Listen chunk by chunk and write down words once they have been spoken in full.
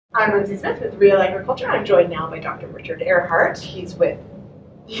I'm Lyndsey Smith with Real Agriculture. I'm joined now by Dr. Richard Earhart. He's with...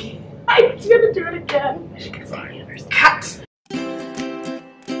 I'm going to do it again. Cut!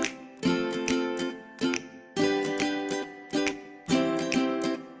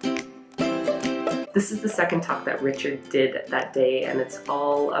 This is the second talk that Richard did that day, and it's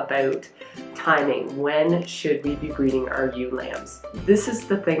all about timing. When should we be breeding our ewe lambs? This is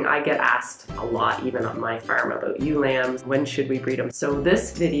the thing I get asked a lot, even on my farm, about ewe lambs. When should we breed them? So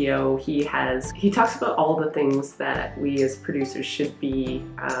this video, he talks about all the things that we as producers should be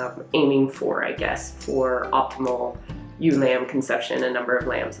aiming for, I guess, for optimal ewe lamb conception and number of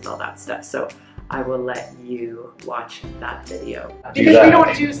lambs and all that stuff. So I will let you watch that video. Because we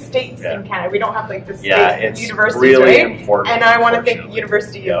don't do states in Canada. We don't have like the state universities, really right? Important, and I want to think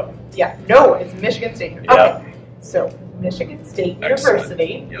University of, no, it's Michigan State. Okay, so Michigan State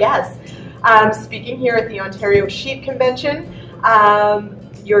University, yes. Speaking here at the Ontario Sheep Convention,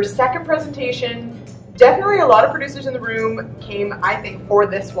 your second presentation, definitely a lot of producers in the room came, I think, for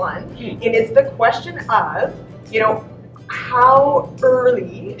this one. And it's the question of, how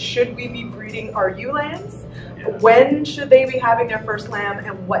early should we be breeding our ewe lambs? When should they be having their first lamb,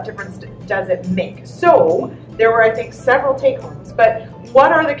 and what difference does it make? So there were, I think, several take-homes, but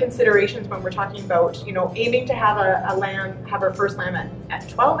what are the considerations when we're talking about, aiming to have a lamb have her first lamb at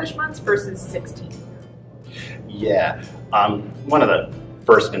 12-ish months versus 16? Yeah, one of the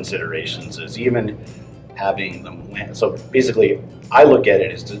first considerations is even having them lamb. So basically, I look at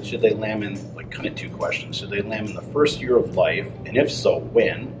it as should they lamb in, kind of two questions. Should they lamb in the first year of life, and if so,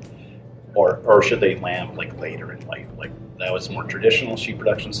 when? Or should they lamb later in life? That was more traditional sheep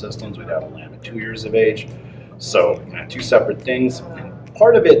production systems. We'd have a lamb at 2 years of age. So two separate things. And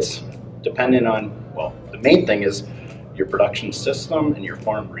part of it's dependent on, the main thing is your production system and your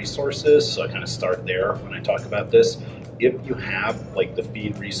farm resources. So I kind of start there when I talk about this. If you have the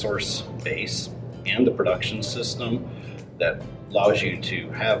feed resource base and the production system that allows you to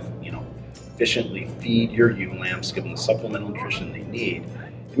have, efficiently feed your ewe lambs, give them the supplemental nutrition they need,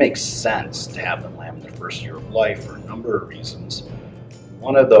 it makes sense to have them lamb in their first year of life for a number of reasons.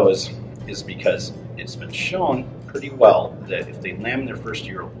 One of those is because it's been shown pretty well that if they lamb in their first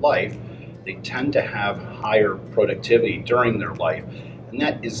year of life, they tend to have higher productivity during their life, and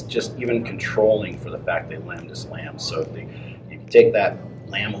that is just even controlling for the fact they lambed as lambs. So if you take that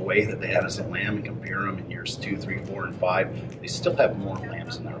lamb away that they had as a lamb and compare them in years 2, 3, 4, and 5, they still have more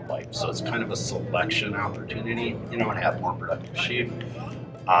lambs in their life. So it's kind of a selection opportunity, and have more productive sheep.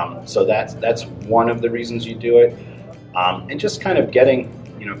 So that's one of the reasons you do it. And just kind of getting,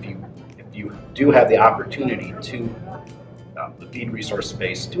 if you do have the opportunity to, the feed resource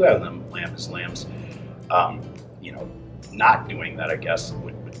space, to have them lamb as lambs, not doing that, I guess,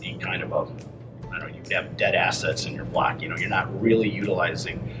 would be kind of you have dead assets in your flock. You're not really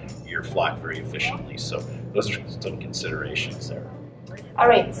utilizing your flock very efficiently. So those are some considerations there. All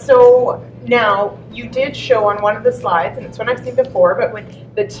right, so now you did show on one of the slides, and it's one I've seen before, but when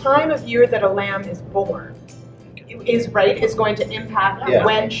the time of year that a lamb is born is going to impact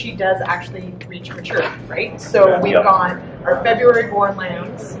when she does actually reach maturity, right? So we've got our February born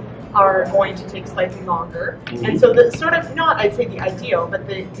lambs are going to take slightly longer. And so the sort of, not I'd say the ideal, but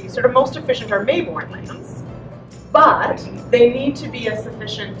the sort of most efficient are May-born lambs, but they need to be a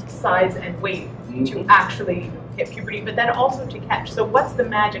sufficient size and weight to actually hit puberty, but then also to catch. So what's the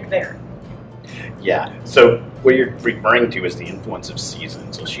magic there? Yeah, so what you're referring to is the influence of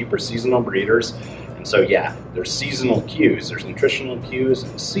season. So sheep are seasonal breeders, and so there's seasonal cues. There's nutritional cues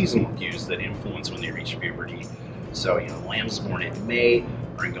and seasonal cues that influence when they reach puberty. So, lambs born in May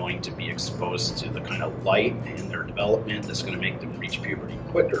are going to be exposed to the kind of light in their development that's going to make them reach puberty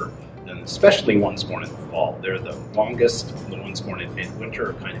quicker than especially ones born in the fall. They're the longest. The ones born in midwinter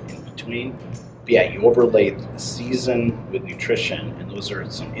are kind of in between. But you overlay the season with nutrition, and those are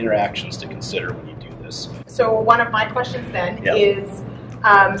some interactions to consider when you do this. So one of my questions then is,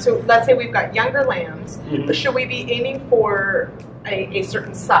 so let's say we've got younger lambs, should we be aiming for a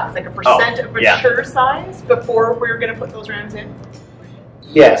certain size, like a percent of mature size before we're going to put those rams in?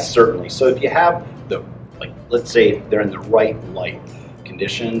 Yes, certainly. So if you have let's say they're in the right light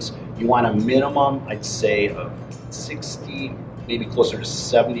conditions, you want a minimum, I'd say, of 60, maybe closer to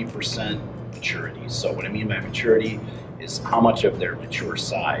 70% maturity. So what I mean by maturity is how much of their mature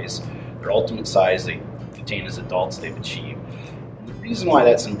size, their ultimate size they attain as adults, they've achieved. And the reason why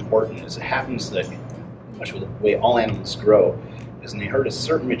that's important is it happens that much of the way all animals grow is when they hit a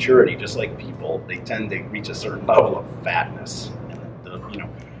certain maturity, just like people, they tend to reach a certain level of fatness.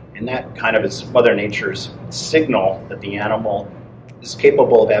 And that kind of is Mother Nature's signal that the animal is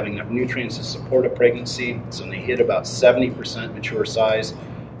capable of having enough nutrients to support a pregnancy. So when they hit about 70% mature size,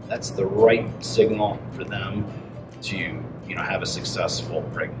 that's the right signal for them to, you know, have a successful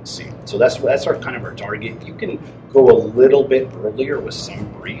pregnancy. So that's our kind of our target. You can go a little bit earlier with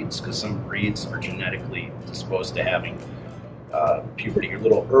some breeds, because some breeds are genetically disposed to having puberty a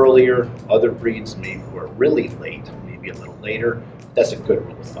little earlier. Other breeds maybe were really late, maybe a little later. That's a good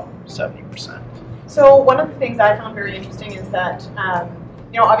rule of thumb, 70%. So one of the things I found very interesting is that,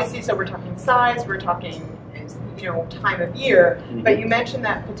 you know, obviously, so we're talking size, we're talking, you know, time of year, but you mentioned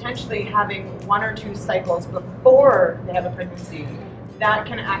that potentially having 1 or 2 cycles before they have a pregnancy, that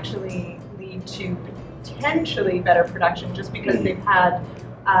can actually lead to potentially better production just because they've had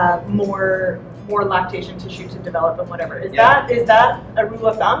more lactation tissue to develop and whatever. Is that a rule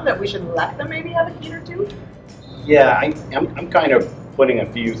of thumb that we should let them maybe have a heat or 2? Yeah, I'm kind of putting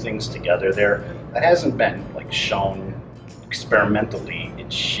a few things together there. That hasn't been like shown experimentally in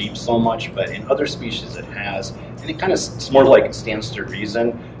sheep so much, but in other species it has, and it kind of, it's more like it stands to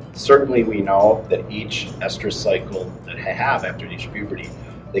reason. Certainly we know that each estrus cycle that they have after each puberty,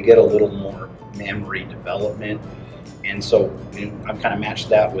 they get a little more mammary development, and so I've kind of matched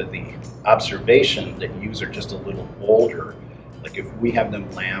that with the observation that ewes are just a little older. Like if we have them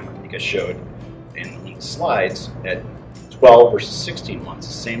lamb, I think I showed in the slides, at 12 versus 16 months,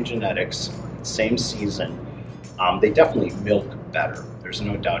 same genetics, same season, they definitely milk better. There's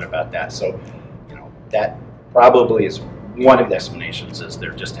no doubt about that. So, you know, that probably is one of the explanations, is they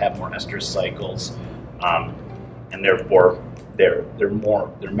just have more estrus cycles, and therefore their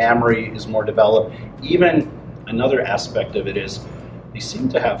mammary is more developed. Even another aspect of it is they seem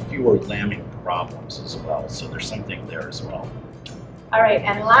to have fewer lambing problems as well. So there's something there as well. All right,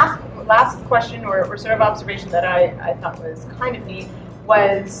 and last question or sort of observation that I thought was kind of neat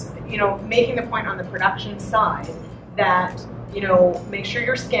was, you know, making the point on the production side that, you know, make sure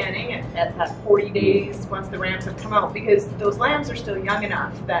you're scanning at that 40 days once the rams have come out, because those lambs are still young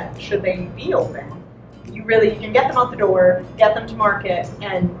enough that should they be open, you can get them out the door, get them to market,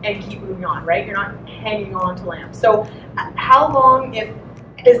 and keep moving on, right? You're not hanging on to lambs. So how long,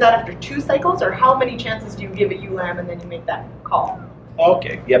 is that after 2 cycles, or how many chances do you give a ewe lamb and then you make that call?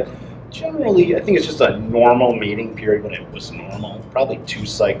 Okay, yep. Generally, I think it's just a normal mating period when it was normal, probably 2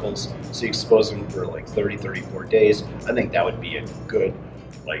 cycles. So you expose them for like 30, 34 days. I think that would be a good,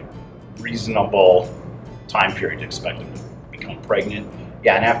 like, reasonable time period to expect them to become pregnant.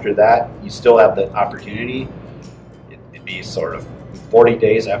 Yeah, and after that, you still have the opportunity. It'd be sort of 40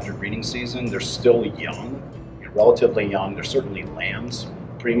 days after breeding season. They're still young, relatively young. They're certainly lambs,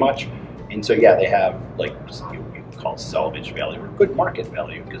 pretty much. And so, yeah, they have, like, called salvage value or good market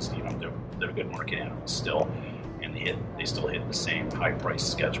value, because, you know, they're good market animals still, and they still hit the same high price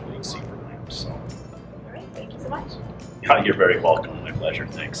schedule you see for lambs. So, all right, thank you so much. Yeah, you're very welcome. My pleasure.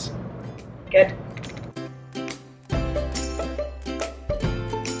 Thanks. Good.